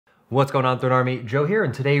What's going on, Third Army? Joe here,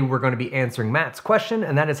 and today we're going to be answering Matt's question,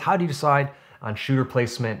 and that is how do you decide on shooter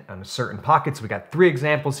placement on certain pockets? We got 3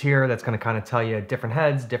 examples here that's going to kind of tell you different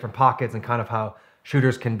heads, different pockets, and kind of how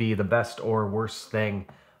shooters can be the best or worst thing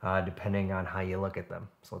depending on how you look at them.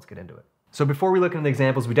 So let's get into it. So before we look into the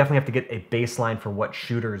examples, we definitely have to get a baseline for what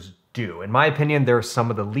shooters do. In my opinion, they're some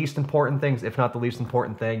of the least important things, if not the least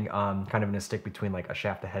important thing, kind of in a stick between like a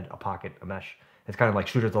shaft, a head, a pocket, a mesh. It's kind of like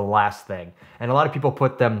shooters the last thing. And a lot of people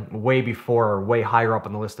put them way before or way higher up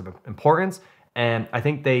on the list of importance. And I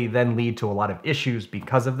think they then lead to a lot of issues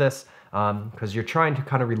because of this, because you're trying to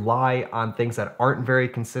kind of rely on things that aren't very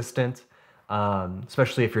consistent,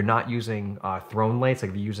 especially if you're not using thrown lace, like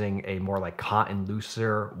if you're using a more like cotton,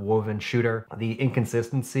 looser woven shooter. The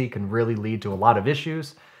inconsistency can really lead to a lot of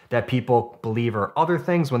issues that people believe are other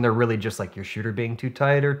things when they're really just like your shooter being too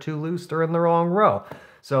tight or too loose or in the wrong row.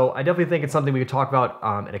 So I definitely think it's something we could talk about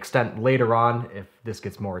an extent later on if this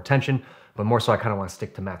gets more attention, but more so I kind of want to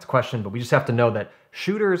stick to Matt's question. But we just have to know that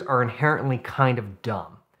shooters are inherently kind of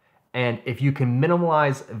dumb. And if you can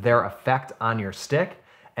minimize their effect on your stick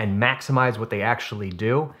and maximize what they actually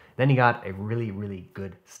do, then you got a really, really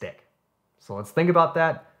good stick. So let's think about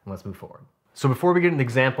that and let's move forward. So before we get into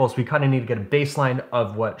examples, we kind of need to get a baseline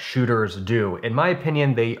of what shooters do. In my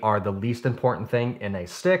opinion, they are the least important thing in a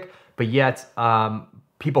stick, but yet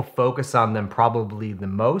people focus on them probably the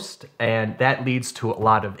most, and that leads to a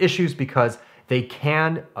lot of issues because they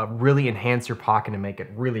can really enhance your pocket and make it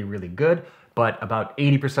really, really good, but about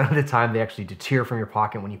 80% of the time they actually deter from your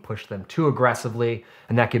pocket when you push them too aggressively,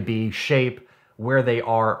 and that could be shape, where they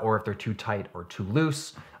are, or if they're too tight or too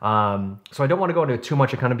loose. So I don't want to go into too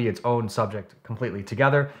much. It kind of be its own subject completely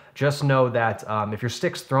together. Just know that if your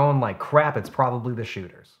stick's thrown like crap, it's probably the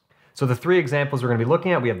shooters. So the 3 examples we're going to be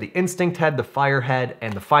looking at, we have the Instinct head, the Fire head,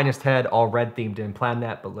 and the Finest head, all red themed. Didn't plan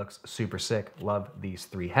that, but looks super sick. Love these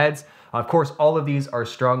 3 heads. Of course, all of these are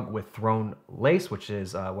strung with thrown lace, which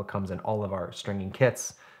is what comes in all of our stringing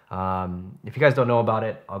kits. If you guys don't know about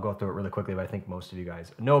it, I'll go through it really quickly, but I think most of you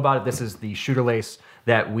guys know about it. This is the shooter lace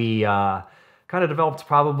that we kind of developed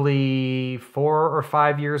probably 4 or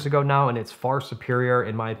 5 years ago now, and it's far superior,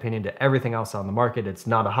 in my opinion, to everything else on the market. It's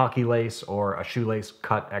not a hockey lace or a shoelace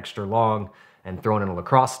cut extra long and thrown in a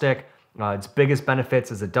lacrosse stick. Its biggest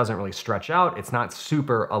benefits is it doesn't really stretch out. It's not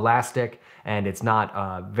super elastic, and it's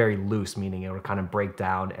not very loose, meaning it will kind of break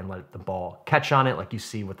down and let the ball catch on it like you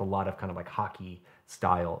see with a lot of kind of like hockey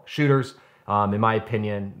style shooters. In my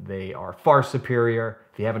opinion, they are far superior.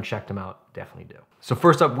 If you haven't checked them out, definitely do. So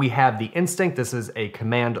first up, we have the Instinct. This is a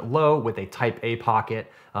command low with a type A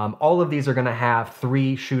pocket. All of these are gonna have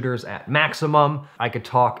 3 shooters at maximum. I could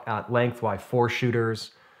talk at length why 4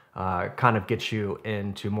 shooters kind of gets you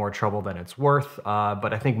into more trouble than it's worth.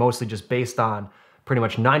 But I think mostly just based on pretty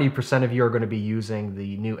much 90% of you are going to be using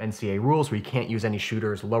the new NCAA rules where you can't use any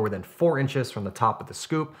shooters lower than 4 inches from the top of the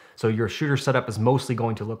scoop. So your shooter setup is mostly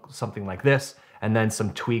going to look something like this, and then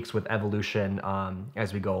some tweaks with evolution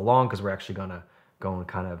as we go along, because we're actually going to go in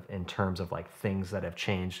kind of in terms of like things that have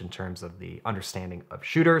changed in terms of the understanding of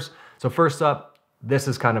shooters. So first up, this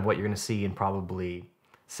is kind of what you're going to see in probably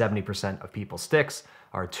 70% of people's sticks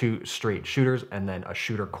are 2 straight shooters and then a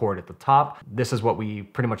shooter cord at the top. This is what we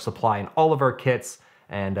pretty much supply in all of our kits,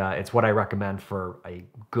 and it's what I recommend for a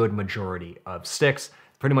good majority of sticks.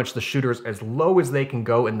 Pretty much the shooters as low as they can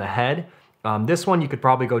go in the head. This one you could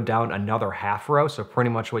probably go down another half row, so pretty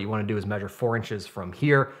much what you want to do is measure 4 inches from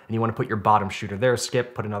here, and you want to put your bottom shooter there,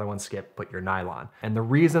 skip, put another one, skip, put your nylon. And the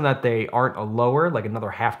reason that they aren't a lower, like another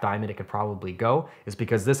half diamond it could probably go, is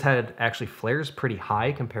because this head actually flares pretty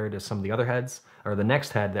high compared to some of the other heads, or the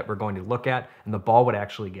next head that we're going to look at, and the ball would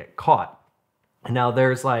actually get caught. And now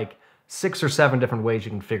there's like 6 or 7 different ways you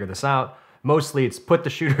can figure this out. Mostly it's put the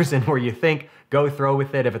shooters in where you think, go throw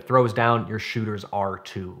with it. If it throws down, your shooters are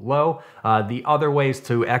too low. The other way is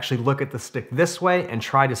to actually look at the stick this way and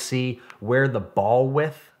try to see where the ball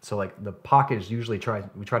width, so like the pocket is usually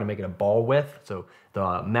we try to make it a ball width. So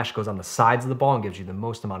the mesh goes on the sides of the ball and gives you the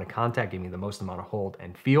most amount of contact, giving you the most amount of hold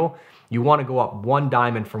and feel. You want to go up 1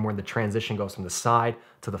 diamond from where the transition goes from the side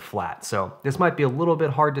to the flat. So this might be a little bit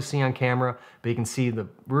hard to see on camera, but you can see the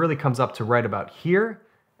really comes up to right about here.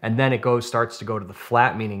 And then it starts to go to the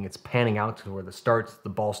flat, meaning it's panning out to where the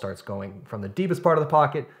ball starts going from the deepest part of the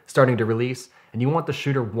pocket, starting to release. And you want the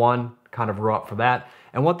shooter 1 kind of row up for that.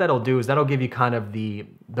 And what that'll do is that'll give you kind of the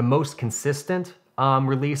most consistent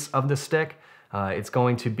release of the stick. It's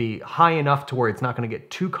going to be high enough to where it's not going to get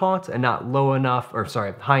too caught, and not low enough, or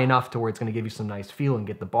sorry, high enough to where it's going to give you some nice feel and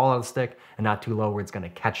get the ball out of the stick, and not too low where it's going to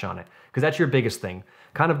catch on it. Because that's your biggest thing.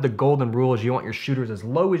 Kind of the golden rule is you want your shooters as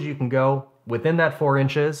low as you can go within that 4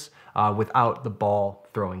 inches, without the ball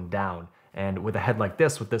throwing down. And with a head like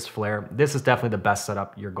this, with this flare, this is definitely the best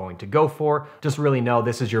setup you're going to go for. Just really know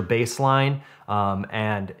this is your baseline.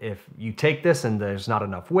 And if you take this and there's not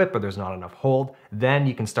enough whip or there's not enough hold, then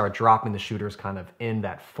you can start dropping the shooters kind of in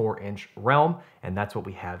that 4-inch realm. And that's what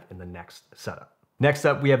we have in the next setup. Next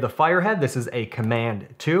up, we have the Firehead. This is a Command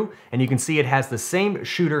 2, and you can see it has the same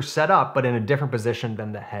shooter set up, but in a different position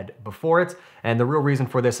than the head before it. And the real reason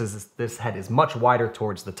for this is this head is much wider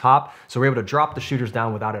towards the top, so we're able to drop the shooters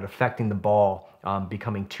down without it affecting the ball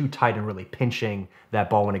becoming too tight and really pinching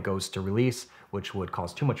that ball when it goes to release, which would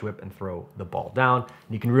cause too much whip and throw the ball down.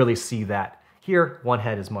 And you can really see that here. One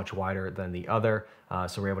head is much wider than the other,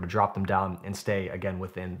 so we're able to drop them down and stay, again,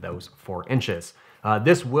 within those 4 inches.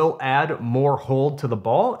 This will add more hold to the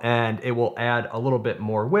ball, and it will add a little bit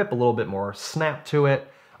more whip, a little bit more snap to it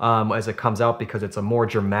as it comes out, because it's a more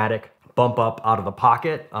dramatic bump up out of the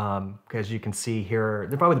pocket. As you can see here,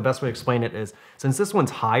 probably the best way to explain it is, since this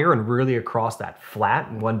one's higher and really across that flat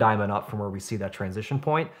and 1 diamond up from where we see that transition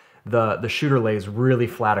point, the shooter lays really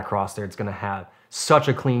flat across there. It's going to have such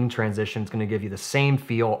a clean transition. It's going to give you the same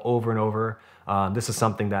feel over and over. This is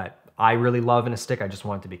something that I really love in a stick. I just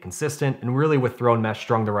want it to be consistent, and really with thrown mesh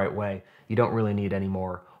strung the right way, you don't really need any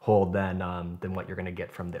more hold than what you're gonna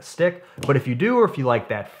get from this stick. But if you do, or if you like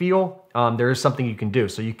that feel, there is something you can do.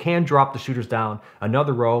 So you can drop the shooters down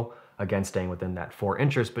another row, again staying within that 4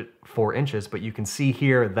 inches, but you can see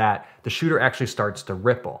here that the shooter actually starts to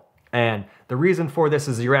ripple. And the reason for this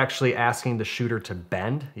is you're actually asking the shooter to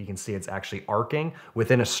bend. You can see it's actually arcing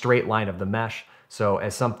within a straight line of the mesh. So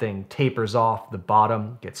as something tapers off, the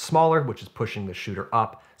bottom gets smaller, which is pushing the shooter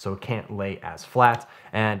up, so it can't lay as flat.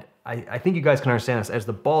 And I think you guys can understand this. As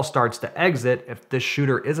the ball starts to exit, if this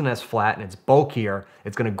shooter isn't as flat and it's bulkier,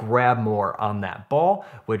 it's gonna grab more on that ball,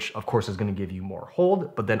 which of course is gonna give you more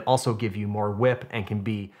hold, but then also give you more whip and can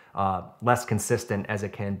be less consistent as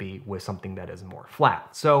it can be with something that is more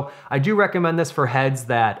flat. So I do recommend this for heads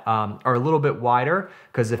that are a little bit wider,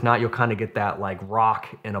 because if not, you'll kind of get that like rock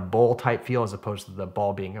in a bowl type feel, as opposed to the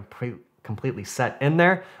ball being completely set in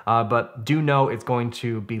there. But do know it's going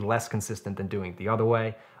to be less consistent than doing it the other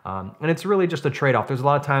way. And it's really just a trade-off. There's a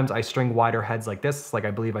lot of times I string wider heads like this, like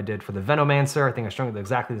I believe I did for the Venomancer. I think I strung it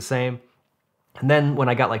exactly the same. And then when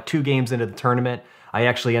I got like 2 games into the tournament, I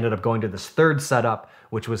actually ended up going to this third setup,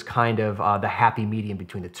 which was kind of the happy medium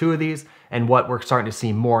between the two of these. And what we're starting to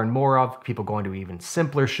see more and more of, people going to even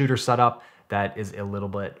simpler shooter setup that is a little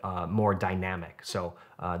bit more dynamic. So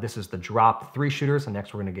this is the drop 3 shooters, and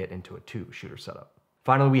next we're gonna get into a 2 shooter setup.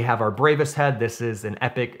 Finally, we have our Bravest head. This is an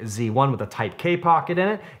Epic Z1 with a Type K pocket in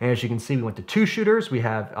it. And as you can see, we went to 2 shooters. We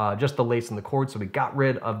have just the lace and the cord, so we got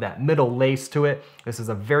rid of that middle lace to it. This is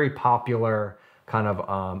a very popular kind of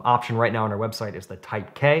option right now on our website, is the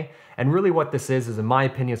Type K. And really what this is in my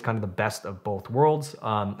opinion, is kind of the best of both worlds.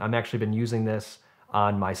 I've actually been using this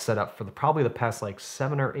on my setup for probably the past like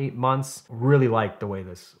 7 or 8 months. Really like the way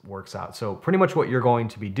this works out. So pretty much what you're going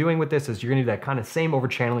to be doing with this is you're gonna do that kind of same over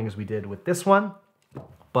channeling as we did with this one.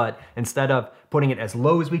 But instead of putting it as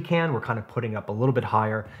low as we can, we're kind of putting it up a little bit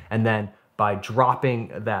higher, and then by dropping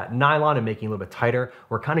that nylon and making it a little bit tighter,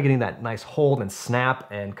 we're kind of getting that nice hold and snap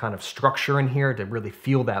and kind of structure in here to really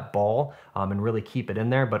feel that ball and really keep it in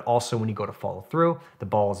there. But also when you go to follow through, the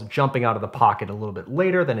ball is jumping out of the pocket a little bit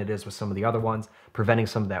later than it is with some of the other ones, preventing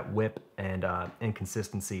some of that whip and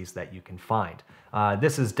inconsistencies that you can find.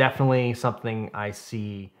 This is definitely something I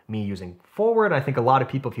see me using forward. I think a lot of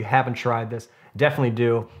people, if you haven't tried this, definitely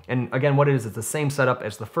do. And again, what it is, it's the same setup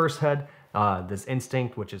as the first head. This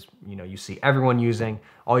Instinct, which is, you see everyone using.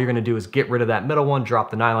 All you're gonna do is get rid of that middle one, drop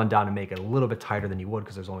the nylon down, and make it a little bit tighter than you would,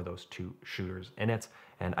 because there's only those 2 shooters in it.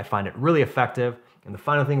 And I find it really effective. And the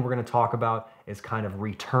final thing we're gonna talk about is kind of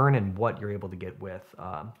return and what you're able to get with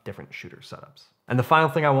different shooter setups. And the final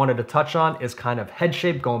thing I wanted to touch on is kind of head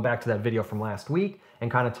shape, going back to that video from last week, and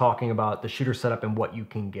kind of talking about the shooter setup and what you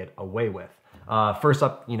can get away with. First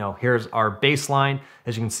up, here's our baseline.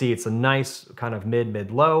 As you can see, it's a nice kind of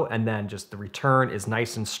mid-low, and then just the return is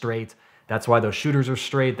nice and straight. That's why those shooters are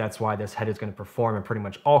straight. That's why this head is going to perform in pretty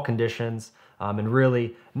much all conditions, and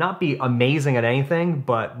really not be amazing at anything,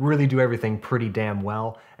 but really do everything pretty damn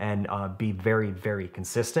well and be very, very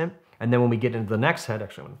consistent. And then when we get into the next head,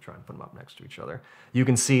 actually I'm gonna try and put them up next to each other. You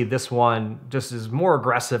can see this one just is more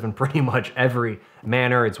aggressive in pretty much every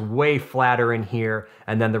manner. It's way flatter in here,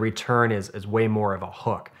 and then the return is way more of a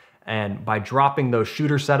hook. And by dropping those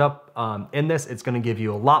shooter setup in this, it's gonna give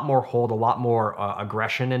you a lot more hold, a lot more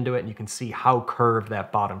aggression into it, and you can see how curved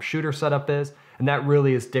that bottom shooter setup is. And that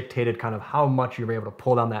really is dictated kind of how much you're able to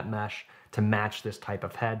pull down that mesh to match this type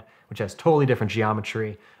of head, which has totally different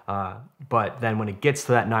geometry. But then when it gets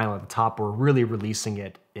to that nylon at the top, we're really releasing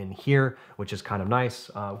it in here, which is kind of nice.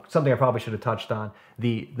 Something I probably should have touched on.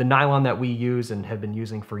 The nylon that we use and have been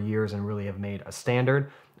using for years and really have made a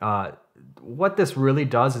standard, what this really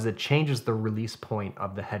does is it changes the release point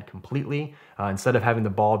of the head completely. Instead of having the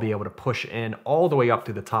ball be able to push in all the way up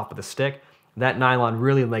to the top of the stick, that nylon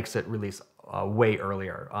really makes it release way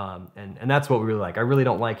earlier. And that's what we really like. I really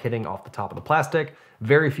don't like hitting off the top of the plastic.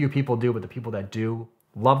 Very few people do, but the people that do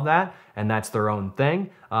love that, and that's their own thing.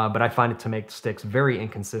 But I find it to make the sticks very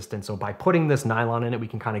inconsistent. So by putting this nylon in it, we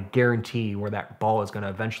can kind of guarantee where that ball is going to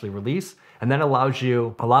eventually release. And that allows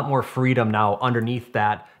you a lot more freedom now underneath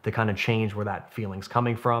that to kind of change where that feeling's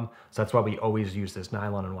coming from. So that's why we always use this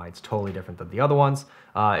nylon and why it's totally different than the other ones.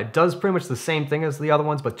 It does pretty much the same thing as the other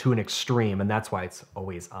ones, but to an extreme, and that's why it's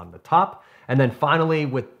always on the top. And then finally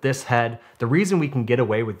with this head, the reason we can get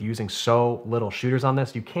away with using so little shooters on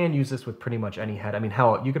this, you can use this with pretty much any head. I mean,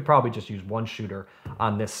 hell, you could probably just use one shooter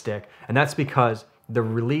on this stick. And that's because the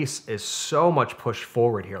release is so much pushed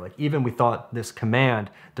forward here. Like even we thought this command,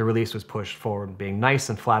 the release was pushed forward, being nice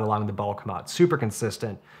and flat, allowing the ball to come out super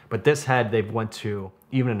consistent. But this head, they've went to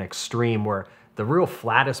even an extreme where the real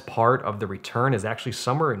flattest part of the return is actually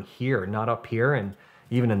somewhere in here, not up here. And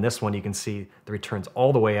even in this one, you can see the return's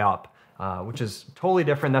all the way up, which is totally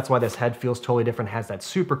different. That's why this head feels totally different, has that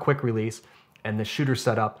super quick release, and the shooter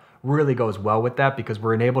setup really goes well with that because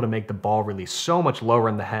we're able to make the ball release so much lower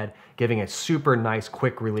in the head, giving a super nice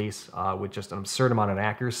quick release with just an absurd amount of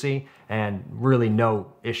accuracy and really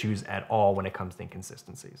no issues at all when it comes to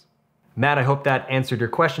inconsistencies. Matt, I hope that answered your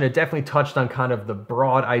question. It definitely touched on kind of the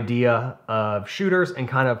broad idea of shooters and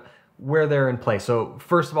kind of where they're in place. So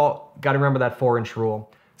first of all, got to remember that 4-inch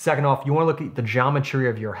rule. Second off, you want to look at the geometry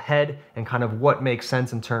of your head and kind of what makes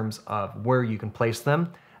sense in terms of where you can place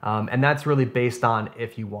them. And that's really based on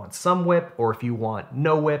if you want some whip or if you want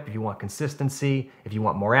no whip, if you want consistency, if you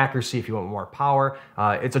want more accuracy, if you want more power.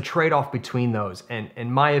 It's a trade-off between those. And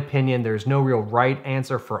in my opinion, there's no real right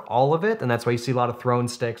answer for all of it. And that's why you see a lot of thrown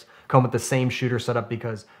sticks come with the same shooter setup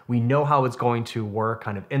because we know how it's going to work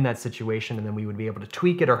kind of in that situation. And then we would be able to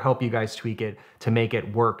tweak it or help you guys tweak it to make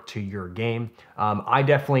it work to your game. I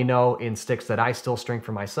definitely know in sticks that I still string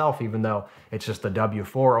for myself, even though it's just the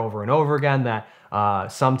W4 over and over again, that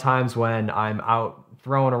sometimes when I'm out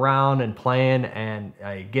throwing around and playing and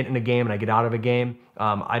I get in a game and I get out of a game,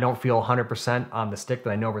 I don't feel 100% on the stick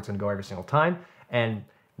that I know where it's going to go every single time. And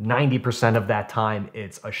 90% of that time,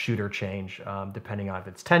 it's a shooter change, depending on if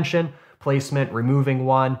it's tension, placement, removing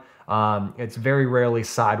one. It's very rarely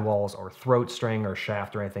sidewalls or throat string or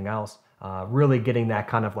shaft or anything else. Really getting that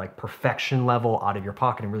kind of like perfection level out of your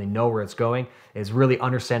pocket and really know where it's going is really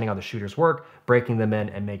understanding how the shooters work, breaking them in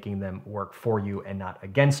and making them work for you and not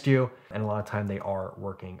against you. And a lot of time they are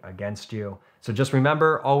working against you. So just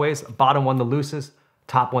remember always bottom one the loosest,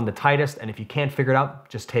 top one the tightest. And if you can't figure it out,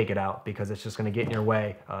 just take it out because it's just going to get in your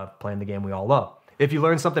way of playing the game we all love. If you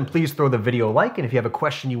learned something, please throw the video a like. And if you have a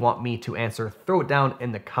question you want me to answer, throw it down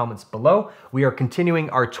in the comments below. We are continuing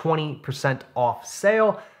our 20% off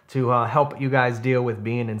sale to help you guys deal with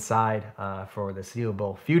being inside for the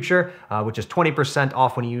seeable future, which is 20%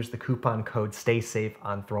 off when you use the coupon code STAYSAFE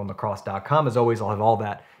on throwinlacrosse.com. As always, I'll have all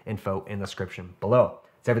that info in the description below.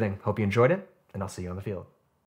 That's everything. Hope you enjoyed it, and I'll see you on the field.